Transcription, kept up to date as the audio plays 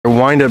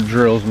wind-up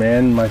drills,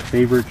 man. My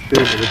favorite shit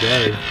of the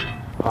day.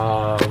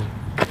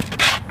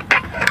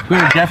 We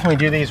would definitely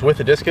do these with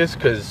the discus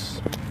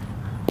because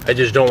I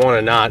just don't want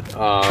to not.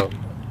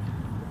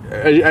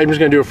 I'm just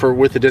gonna do it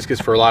with the discus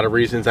for a lot of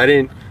reasons. I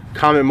didn't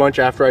comment much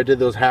after I did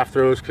those half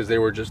throws because they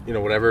were just, you know,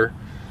 whatever.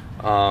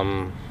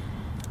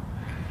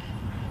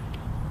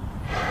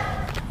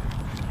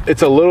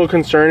 It's a little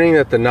concerning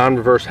that the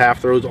non-reverse half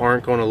throws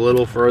aren't going a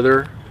little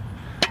further.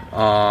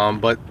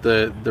 But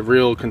the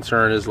real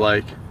concern is,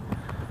 like,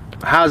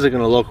 how's it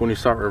going to look when you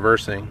start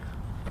reversing?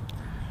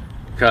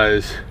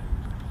 Because,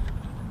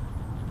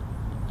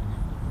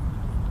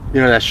 you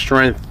know, that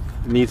strength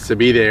needs to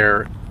be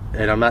there,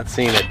 and I'm not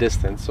seeing that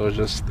distance. So it's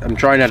just, I'm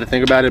trying not to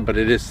think about it, but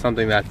it is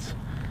something that's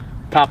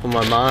top of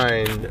my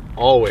mind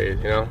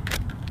always, you know.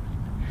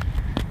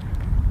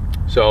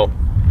 So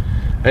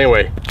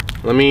anyway,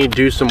 let me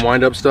do some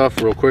wind-up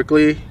stuff real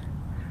quickly.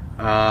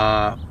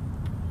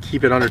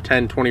 Keep it under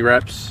 10-20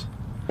 reps,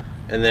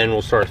 and then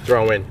we'll start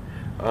throwing.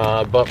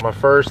 But my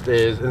first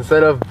is,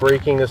 instead of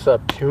breaking this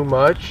up too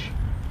much,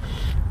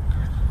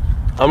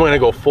 I'm gonna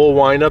go full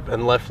wind-up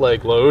and left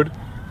leg load.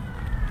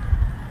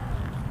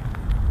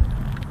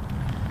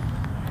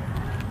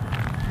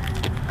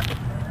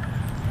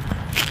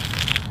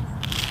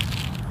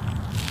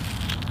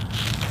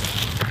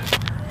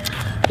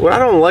 What I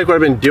don't like, what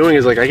I've been doing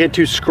is, like, I get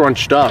too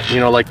scrunched up,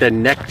 you know, like that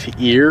neck to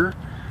ear.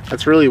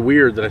 That's really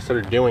weird that I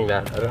started doing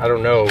that. I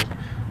don't know,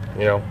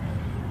 you know.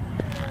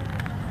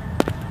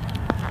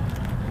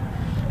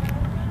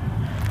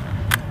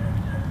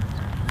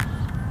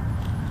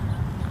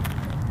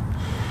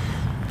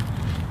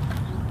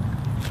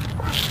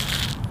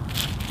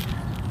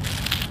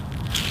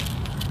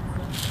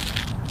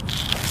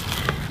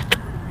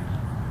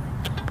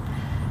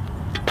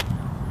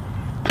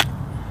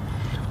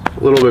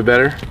 A little bit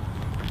better.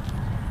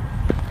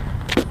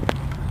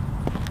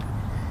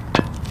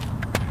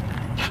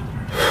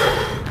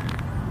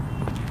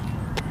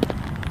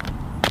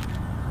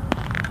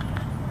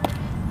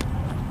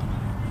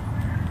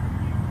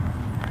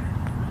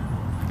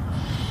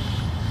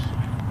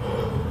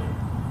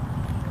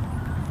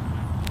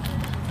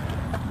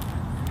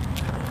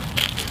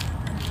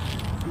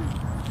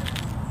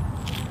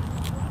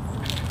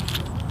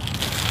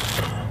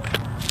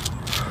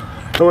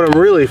 So what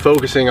I'm really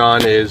focusing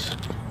on is,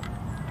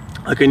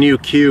 like, a new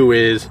cue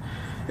is,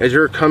 as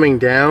you're coming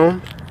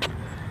down,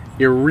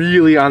 you're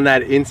really on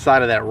that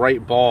inside of that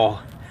right ball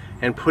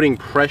and putting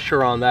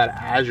pressure on that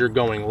as you're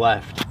going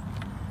left,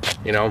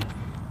 you know.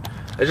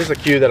 It's just a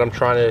cue that I'm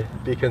trying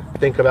to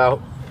think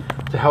about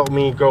to help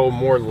me go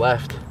more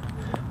left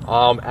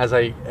as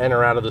I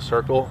enter out of the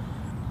circle.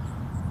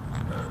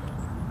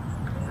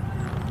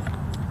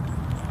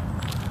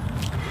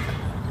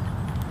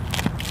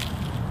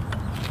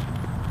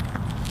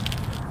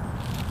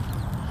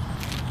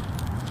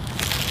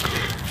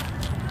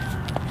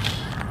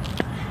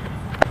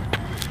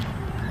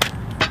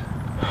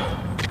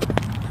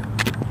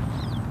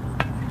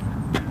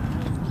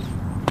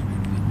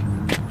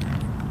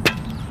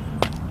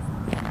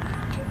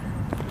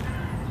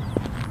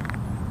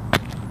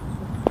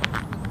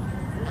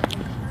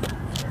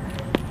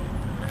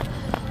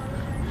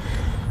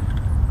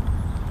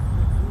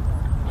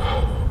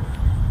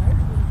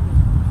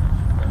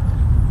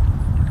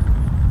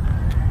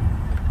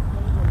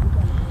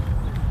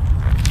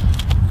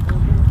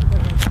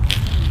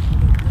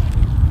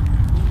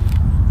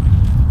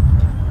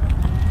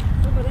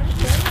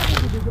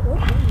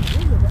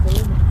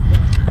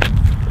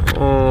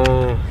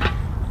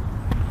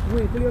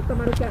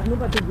 તમારું ક્યારનું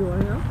પતી ગયું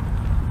હોય,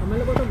 અમે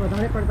લોકો તો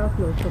વધારે પડતા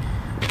slow છો.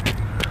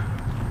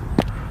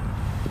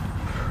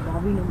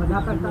 બોબીને બધા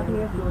કરતા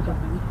સ્લો છે.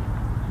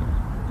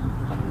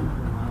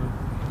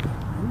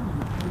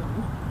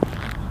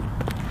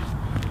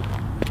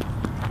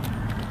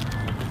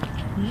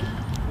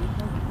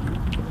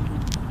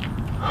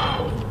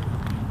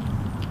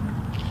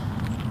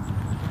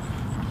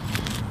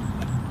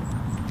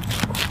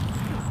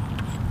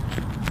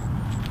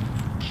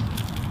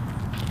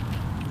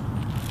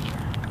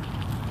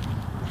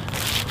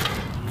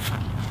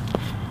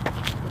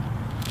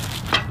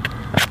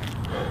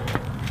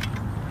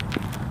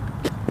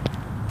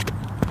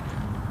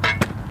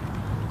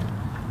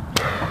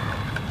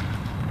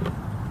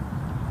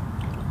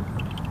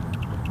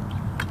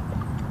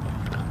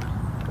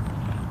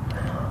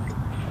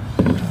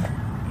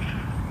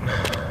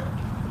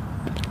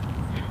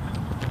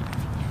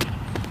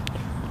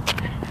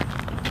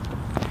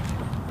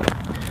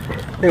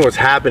 I think what's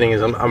happening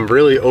is I'm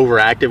really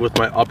overactive with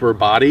my upper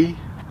body,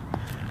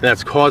 and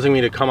that's causing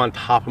me to come on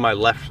top of my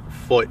left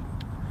foot,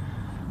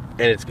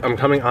 and I'm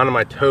coming onto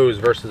my toes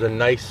versus a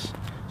nice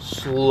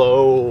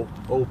slow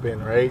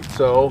open, right?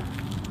 So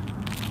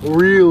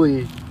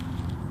really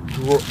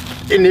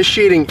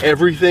initiating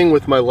everything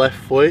with my left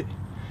foot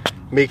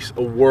makes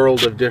a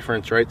world of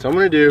difference, right? So I'm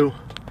gonna do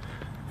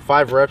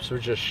 5 reps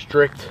with just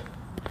strict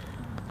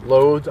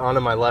loads onto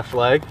my left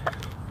leg.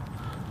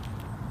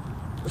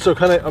 So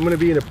kind of, I'm gonna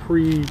be in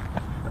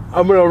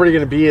I'm already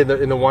gonna be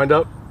in the wind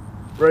up,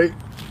 right?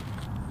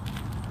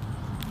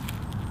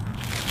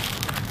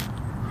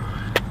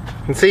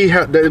 And see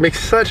how it makes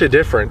such a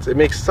difference. It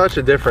makes such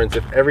a difference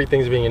if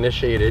everything's being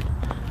initiated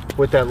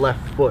with that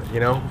left foot,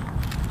 you know?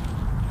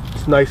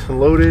 It's nice and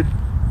loaded.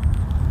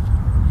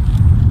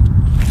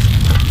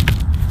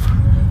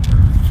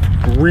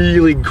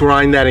 Really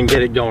grind that and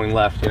get it going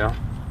left, you know?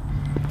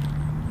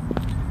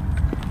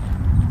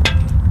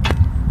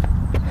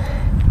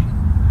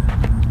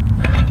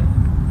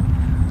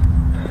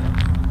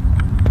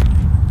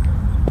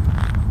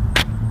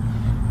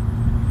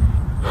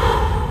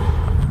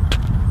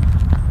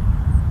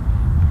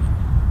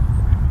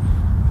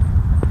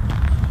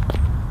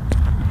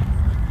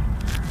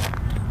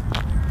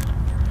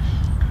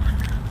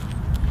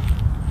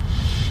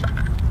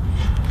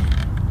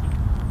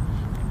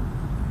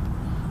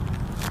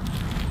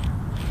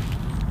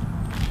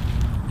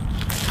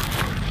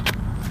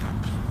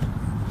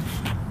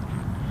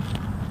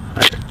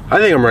 I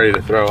think I'm ready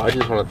to throw. I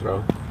just want to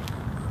throw.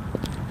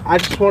 I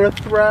just want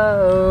to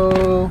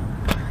throw.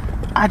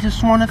 I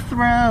just want to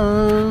throw.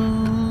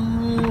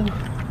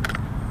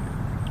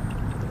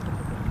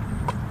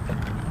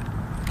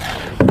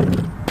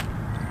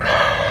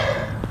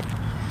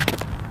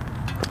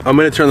 I'm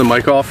going to turn the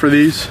mic off for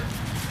these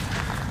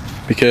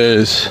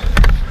because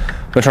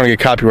I'm trying to get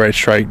copyright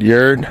strike.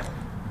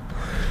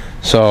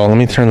 So let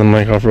me turn the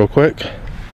mic off real quick.